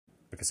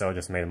because I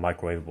just made a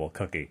microwavable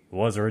cookie. It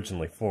was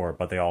originally 4,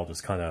 but they all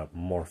just kind of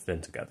morphed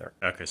in together.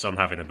 Okay, so I'm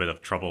having a bit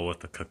of trouble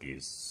with the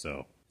cookies,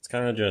 so it's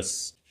kind of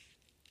just,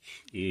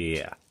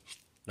 yeah,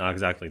 not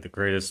exactly the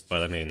greatest,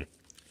 but I mean,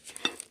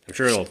 I'm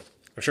sure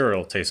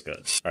it'll taste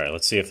good. All right,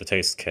 let's see if the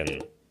taste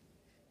can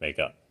make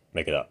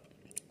it up.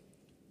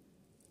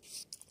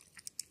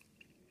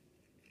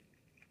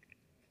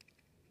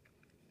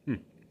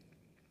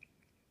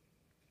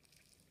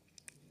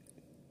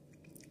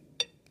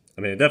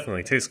 I mean, it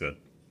definitely tastes good.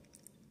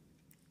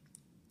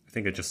 I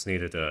think it just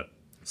needed to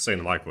stay in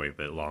the microwave a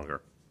bit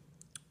longer.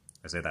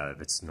 I say that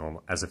if it's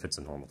normal, as if it's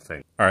a normal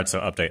thing. Alright, so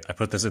update. I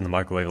put this in the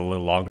microwave a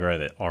little longer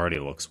and it already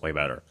looks way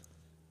better.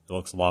 It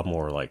looks a lot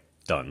more, like,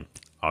 done.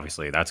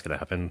 Obviously, that's gonna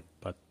happen,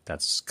 but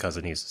that's because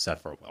it needs to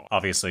set for a while.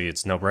 Obviously,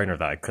 it's no-brainer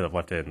that I could have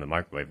left it in the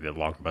microwave a bit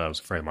longer, but I was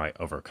afraid I might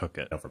overcook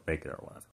it, overbake it or whatever.